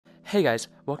Hey guys,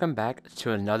 welcome back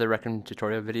to another RecRoom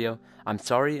tutorial video. I'm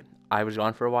sorry I was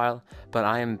gone for a while, but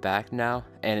I am back now,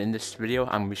 and in this video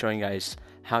I'm going to be showing you guys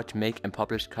how to make and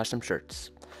publish custom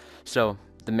shirts. So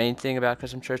the main thing about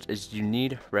custom shirts is you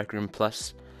need RecRoom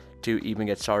Plus to even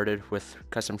get started with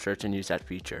custom shirts and use that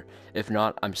feature. If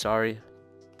not, I'm sorry,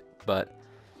 but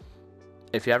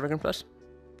if you have RecRoom Plus,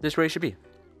 this is where you should be.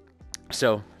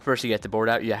 So first, you get the board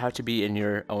out. You have to be in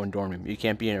your own dorm room. You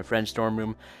can't be in a friend's dorm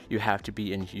room. You have to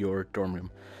be in your dorm room.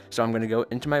 So I'm going to go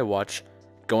into my watch,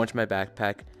 go into my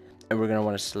backpack, and we're going to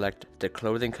want to select the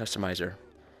clothing customizer.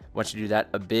 Once you do that,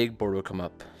 a big board will come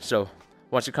up. So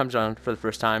once it comes on for the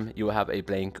first time, you will have a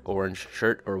blank orange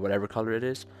shirt or whatever color it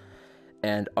is.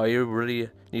 And all you really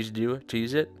need to do to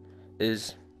use it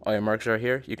is all your markers are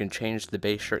here. You can change the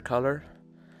base shirt color.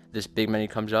 This big menu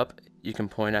comes up. You can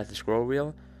point at the scroll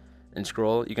wheel and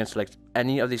scroll. You can select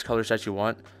any of these colors that you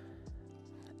want,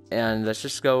 and let's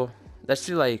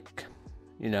do like,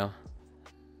 you know,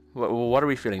 what are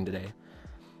we feeling today?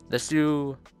 Let's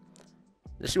do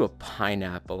a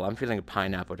pineapple. I'm feeling a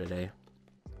pineapple today,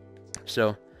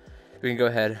 so we can go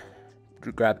ahead,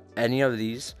 grab any of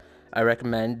these. I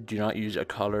recommend do not use a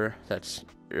color that's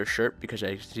your shirt because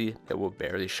I see it will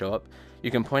barely show up.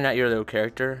 You can point at your little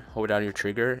character, hold down your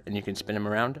trigger, and you can spin him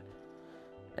around.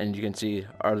 And you can see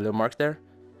our little mark there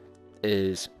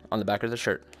is on the back of the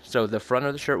shirt. So the front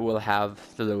of the shirt will have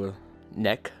the little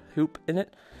neck hoop in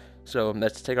it. So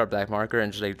let's take our black marker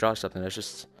and just like draw something. Let's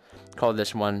just call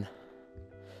this one,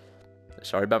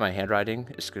 sorry about my handwriting,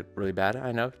 it's really bad,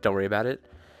 I know, don't worry about it.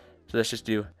 So let's just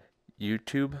do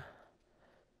YouTube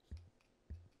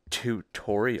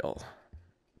tutorial.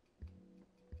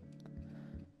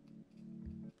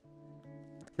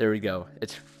 There we go,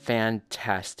 it's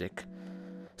fantastic.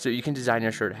 So you can design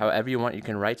your shirt however you want. You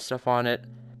can write stuff on it,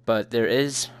 but there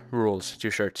is rules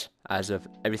to shirts as of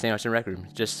everything else in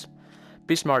RecRoom. Just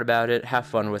be smart about it, have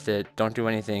fun with it, don't do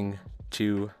anything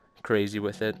too crazy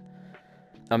with it.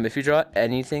 If you draw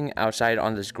anything outside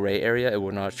on this gray area, it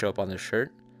will not show up on the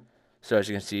shirt. So as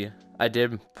you can see, I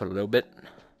did put a little bit,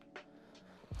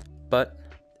 but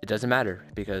it doesn't matter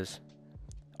because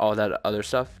all that other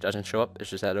stuff doesn't show up. It's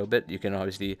just that little bit. You can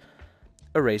obviously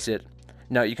erase it.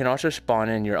 Now, you can also spawn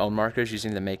in your own markers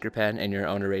using the maker pen and your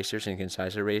own erasers, and you can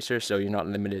size erasers, so you're not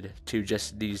limited to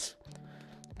just these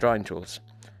drawing tools.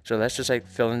 So let's just like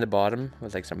fill in the bottom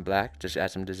with like some black, just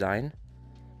add some design.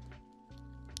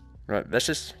 Right,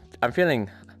 I'm feeling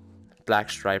black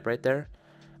stripe right there.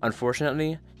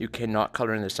 Unfortunately, you cannot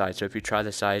color in the sides, so if you try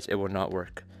the sides, it will not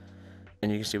work.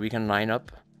 And you can see we can line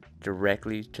up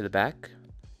directly to the back.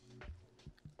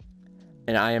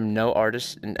 And I am no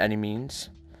artist in any means.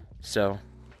 So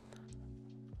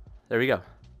there we go.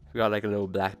 We got like a little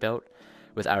black belt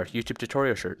with our YouTube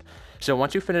tutorial shirt. So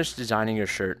once you finish designing your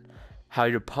shirt, how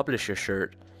you publish your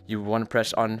shirt, you want to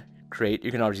press on create.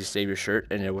 You can obviously save your shirt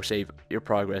and it will save your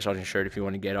progress on your shirt if you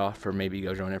want to get off or maybe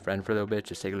go join a friend for a little bit,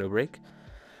 just take a little break.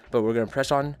 But we're going to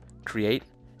press on create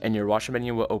and your watch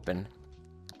menu will open.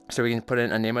 So we can put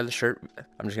in a name of the shirt.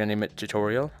 I'm just going to name it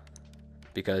tutorial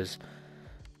because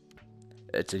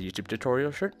it's a YouTube tutorial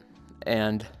shirt.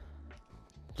 And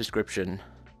description,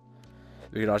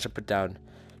 we can also put down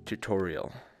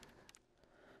tutorial.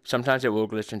 Sometimes it will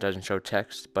glitch and doesn't show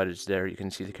text, but it's there. You can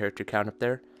see the character count up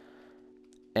there.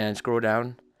 And scroll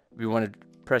down, we want to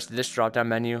press this drop down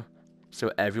menu so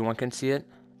everyone can see it,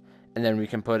 and then we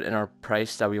can put in our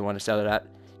price that we want to sell it at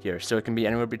here. So it can be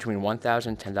anywhere between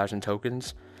 1,000 and 10,000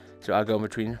 tokens. So I'll go in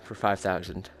between for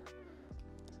 5,000.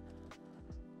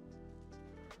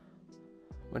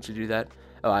 Once you do that,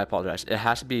 oh, I apologize. It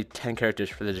has to be 10 characters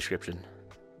for the description.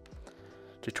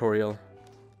 Tutorial,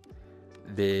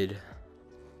 vid.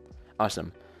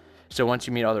 Awesome. So once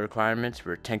you meet all the requirements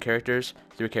for 10 characters,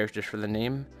 3 characters for the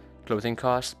name, clothing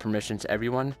cost, permissions to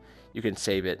everyone, you can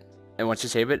save it. And once you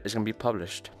save it, it's going to be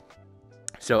published.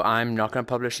 So I'm not going to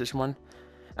publish this one.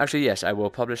 Actually, yes, I will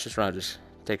publish this one. I'll just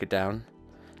take it down.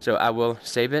 So I will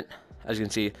save it. As you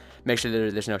can see, make sure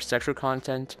that there's no sexual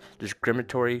content,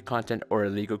 discriminatory content, or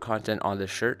illegal content on this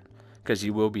shirt, because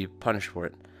you will be punished for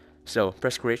it. So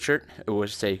press create shirt, it will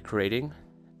say creating,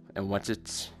 and once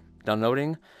it's done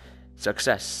loading,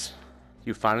 success.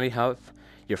 You finally have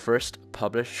your first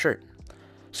published shirt.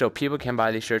 So people can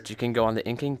buy these shirts. You can go on the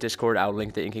Inking Discord. I'll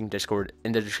link the Inking Discord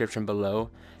in the description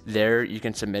below. There you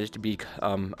can submit it to be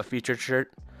a featured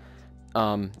shirt.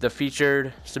 The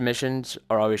featured submissions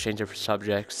are always changing for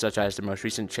subjects, such as the most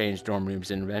recent change, dorm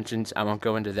rooms and inventions. I won't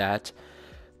go into that,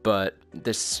 but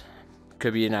this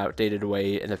could be an outdated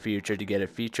way in the future to get it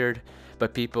featured,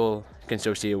 but people can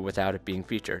still see it without it being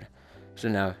featured. So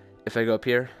now, if I go up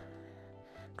here,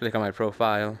 click on my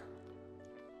profile,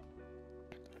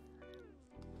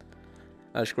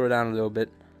 Scroll down a little bit,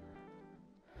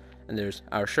 and there's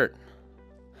our shirt.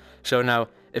 So now,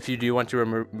 if you do want to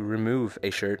remove a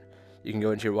shirt, you can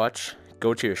go into your watch,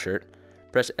 go to your shirt,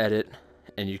 press edit,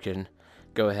 and you can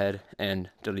go ahead and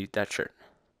delete that shirt.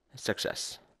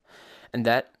 Success. And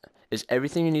that is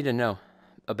everything you need to know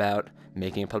about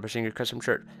making and publishing your custom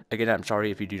shirt. Again, I'm sorry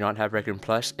if you do not have RecRoom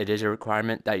Plus. It is a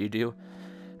requirement that you do.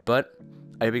 But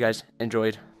I hope you guys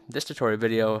enjoyed this tutorial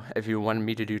video. If you want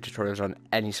me to do tutorials on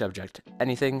any subject,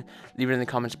 anything, leave it in the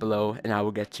comments below and I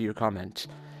will get to your comments.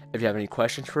 If you have any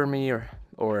questions for me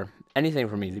or anything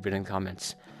for me, leave it in the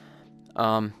comments.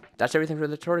 That's everything for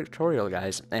the tutorial,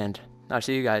 guys, and I'll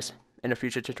see you guys in a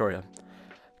future tutorial.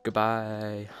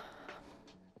 Goodbye.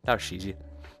 That was cheesy.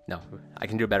 No, I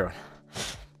can do a better one.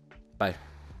 Bye.